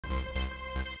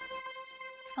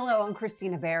Hello, I'm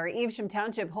Christina Bear. Evesham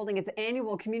Township holding its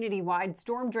annual community-wide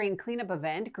storm drain cleanup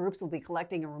event. Groups will be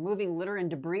collecting and removing litter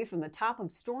and debris from the top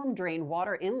of storm drain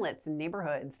water inlets in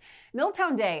neighborhoods.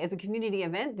 Milltown Day is a community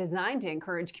event designed to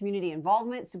encourage community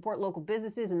involvement, support local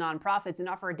businesses and nonprofits, and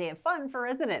offer a day of fun for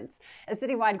residents. A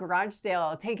citywide garage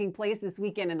sale taking place this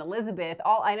weekend in Elizabeth.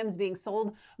 All items being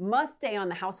sold must stay on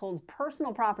the household's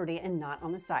personal property and not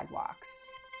on the sidewalks.